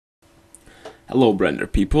Hello Blender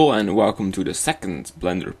people, and welcome to the second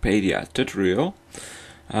Blenderpedia tutorial.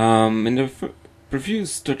 In the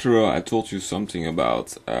previous tutorial I told you something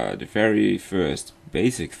about the very first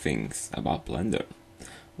basic things about Blender.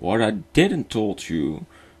 What I didn't told you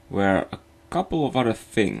were a couple of other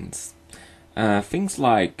things. Things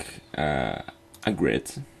like a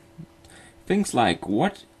grid. Things like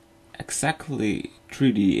what exactly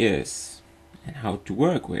 3D is and how to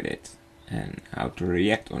work with it and how to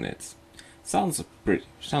react on it. Sounds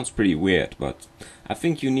pretty weird, but I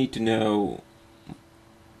think you need to know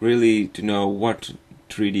what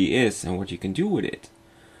 3D is and what you can do with it.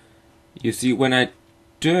 You see, when I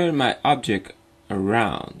turn my object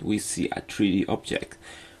around, we see a 3D object.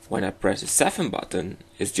 When I press the 7 button,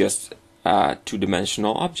 it's just a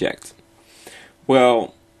two-dimensional object.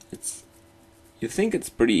 Well, you think it's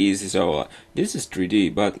pretty easy, so this is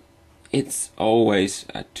 3D, but it's always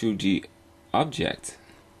a 2D object.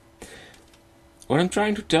 What I'm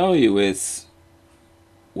trying to tell you is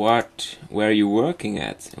where you're working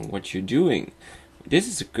at and what you're doing. This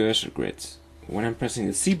is a cursor grid. When I'm pressing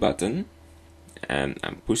the C button and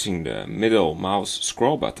I'm pushing the middle mouse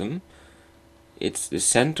scroll button, it's the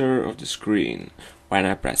center of the screen. When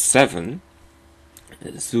I press 7,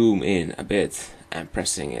 zoom in a bit and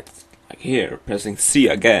pressing it like here, pressing C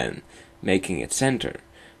again, making it center.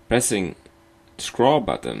 Pressing the scroll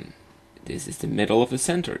button, this is the middle of the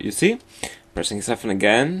center, you see? Pressing 7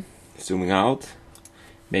 again, zooming out,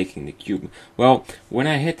 making the cube. Well, when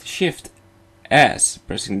I hit Shift S,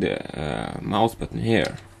 pressing the mouse button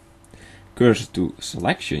here, cursor to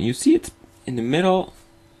selection, you see it in the middle.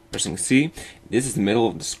 Pressing C, this is the middle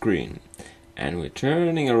of the screen. And we're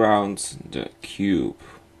turning around the cube,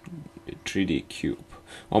 the 3D cube.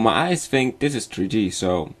 Well, my eyes think this is 3D,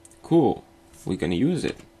 so cool, we're gonna use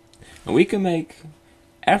it. And we can make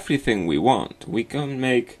everything we want. We can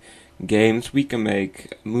make games, we can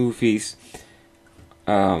make movies.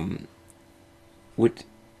 With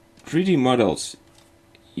 3D models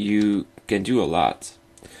you can do a lot.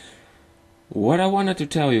 What I wanted to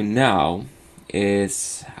tell you now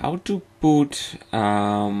is how to put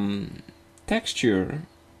texture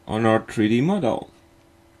on our 3D model.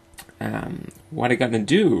 What I'm gonna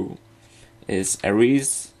do is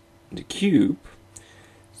erase the cube,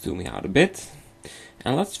 zooming out a bit,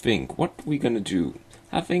 and let's think what we're gonna do.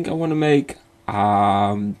 I think I want to make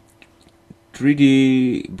a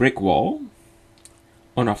 3D brick wall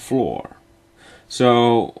on a floor.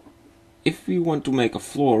 So if we want to make a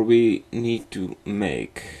floor, we need to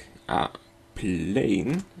make a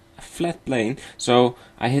plane, a flat plane. So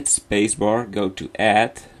I hit spacebar, go to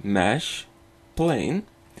add, mesh, plane,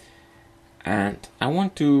 and I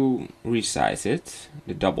want to resize it,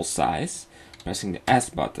 the double size, pressing the S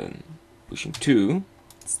button, pushing 2,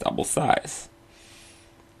 it's double size.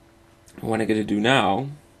 What I'm gonna do now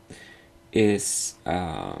is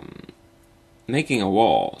making a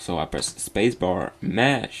wall. So I press spacebar,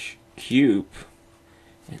 mesh, cube,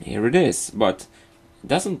 and here it is. But it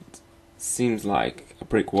doesn't seem like a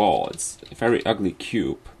brick wall. It's a very ugly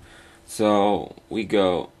cube. So we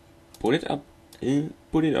go put it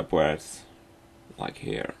upwards, like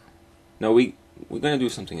here. No, we're gonna do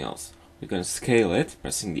something else. We're gonna scale it,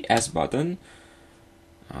 pressing the S button.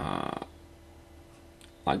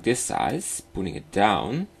 Like this size, putting it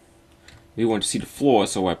down. We want to see the floor,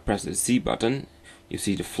 so I press the Z button. You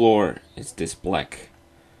see the floor is this black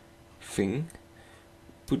thing.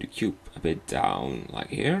 Put the cube a bit down, like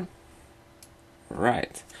here.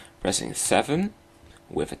 Right, pressing 7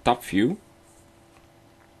 with a top view.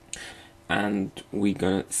 And we're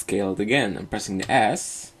gonna scale it again. I'm pressing the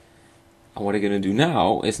S. And what I'm gonna do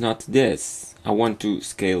now is not this. I want to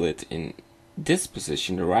scale it in this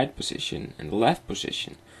position, the right position, and the left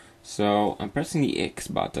position. So I'm pressing the X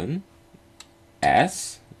button,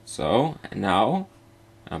 S, so, and now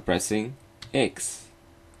I'm pressing X.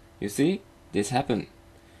 You see, this happened.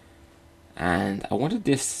 And I wanted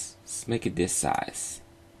this, make it this size.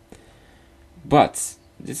 But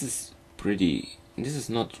this is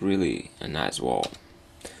not really a nice wall.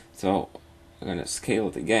 So I'm gonna scale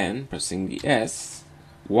it again, pressing the S,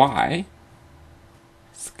 Y,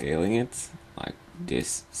 scaling it like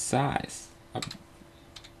this size, a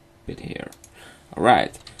bit here.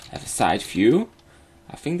 Alright, have a side view.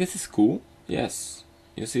 I think this is cool. Yes,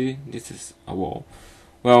 you see, this is a wall.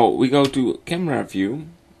 Well, we go to camera view,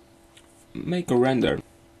 make a render,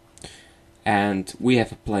 and we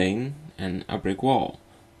have a plane and a brick wall.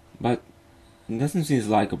 But it doesn't seem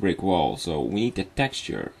like a brick wall, so we need the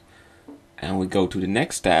texture. And we go to the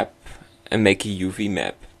next step and make a UV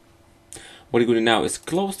map. What I'm going to do now is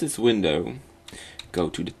close this window, go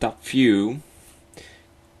to the top view,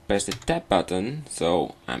 press the tab button,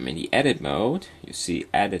 so I'm in the edit mode. You see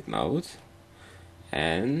edit mode,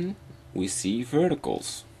 and we see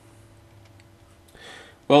verticals.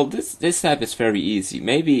 Well, this step is very easy.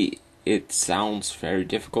 Maybe it sounds very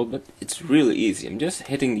difficult, but it's really easy. I'm just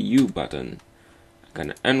hitting the U button. I'm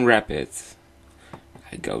gonna unwrap it.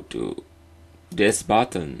 I go to this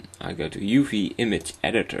button. I go to UV image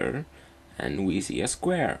editor, and we see a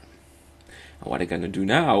square. And what I'm gonna do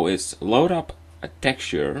now is load up a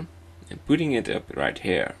texture and putting it up right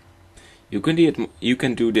here. You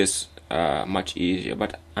can do this much easier,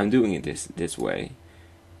 but I'm doing it this way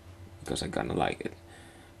because I'm gonna like it.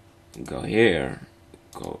 Go here,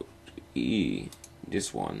 go to E,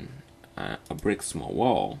 this one, a brick small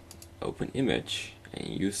wall, open image, and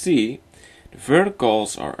you see the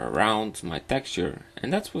verticals are around my texture,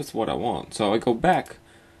 and that's what I want. So I go back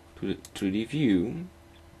to the view,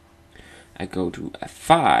 I go to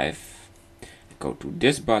F5, I go to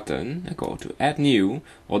this button, I go to add new.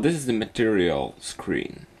 Well, this is the material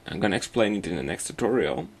screen. I'm gonna explain it in the next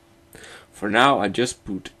tutorial. For now, I just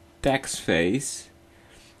put text face.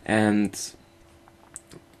 And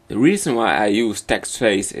the reason why I use text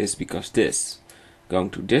face is because going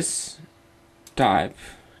to this type,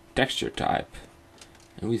 texture type,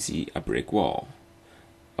 and we see a brick wall.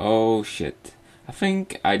 Oh shit, I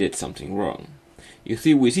think I did something wrong. You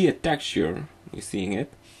see, we see a texture, we're seeing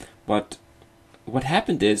it, but what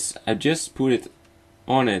happened is I just put it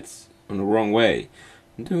on the wrong way.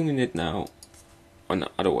 I'm doing it now on the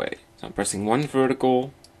other way. So I'm pressing one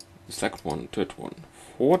vertical, the second one, third one,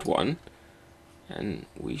 fourth one, and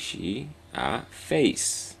we see a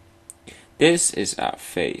face. This is a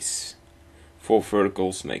face. 4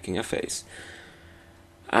 verticals making a face.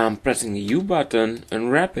 I'm pressing the U button,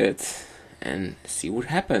 unwrap it, and see what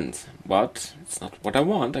happened. But it's not what I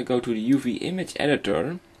want. I go to the UV image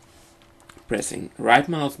editor, pressing right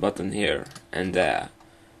mouse button here and there,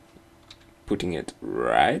 putting it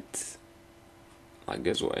right like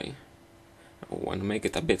this way. I want to make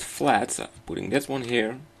it a bit flat, so putting this one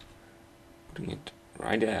here, putting it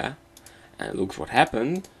right there, and look what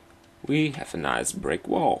happened. We have a nice brick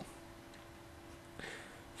wall.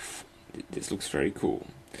 This looks very cool.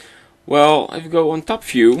 Well, if you go on top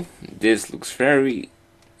view, this looks very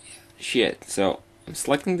shit. So I'm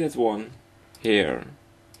selecting this one here,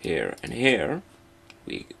 here, and here.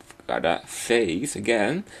 We got a face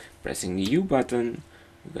again. Pressing the U button,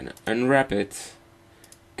 we're gonna unwrap it.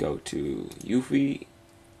 Go to UV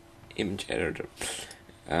image editor.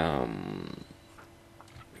 I'm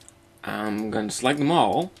gonna select them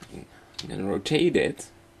all. I'm gonna rotate it,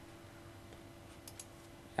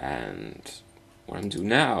 and what I'm doing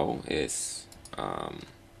now is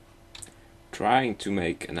trying to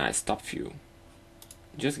make a nice top view.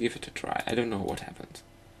 Just give it a try. I don't know what happened.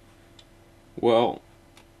 Well,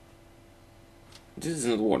 this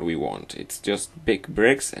isn't what we want. It's just big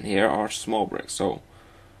bricks, and here are small bricks. So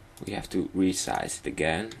we have to resize it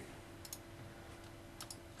again,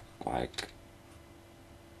 like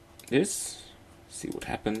this. See what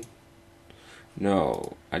happened.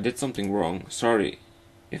 No, I did something wrong. Sorry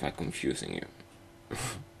if I'm confusing you.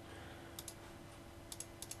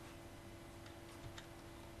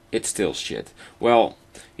 It's still shit. Well,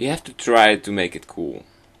 you have to try to make it cool.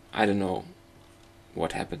 I don't know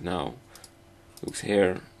what happened now. Looks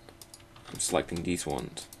here. I'm selecting these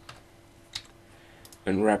ones.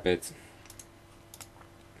 Unwrap it.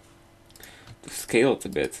 To scale it a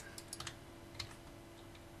bit.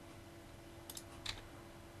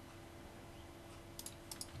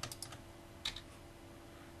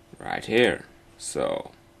 Right here.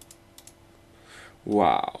 So,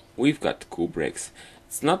 wow, we've got cool bricks.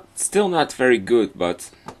 It's still not very good, but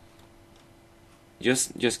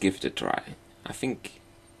just give it a try. I think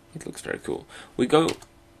it looks very cool. We go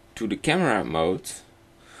to the camera mode,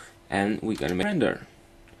 and we're gonna make render.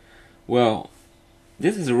 Well,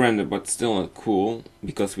 this is a render, but still not cool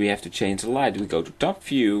because we have to change the light. We go to top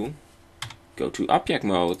view, go to object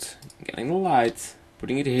mode, getting the light,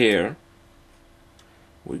 putting it here.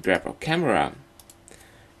 We grab our camera,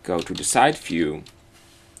 go to the side view,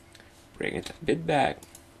 bring it a bit back,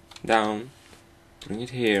 down, bring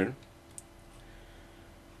it here.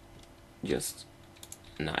 Just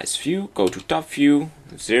a nice view. Go to top view,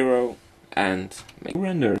 0, and make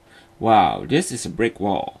render. Wow, this is a brick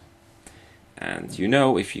wall. And you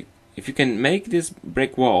know, if you can make this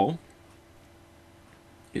brick wall,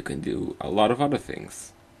 you can do a lot of other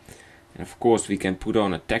things. And of course, we can put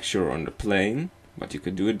on a texture on the plane. But you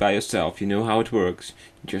can do it by yourself. You know how it works.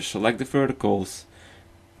 Just select the verticals,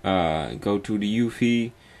 go to the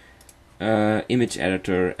UV image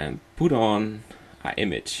editor and put on an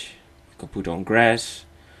image. You can put on grass,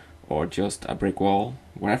 or just a brick wall,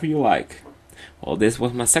 whatever you like. Well, this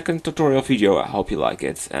was my second tutorial video. I hope you like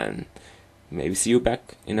it, and maybe see you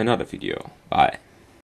back in another video. Bye.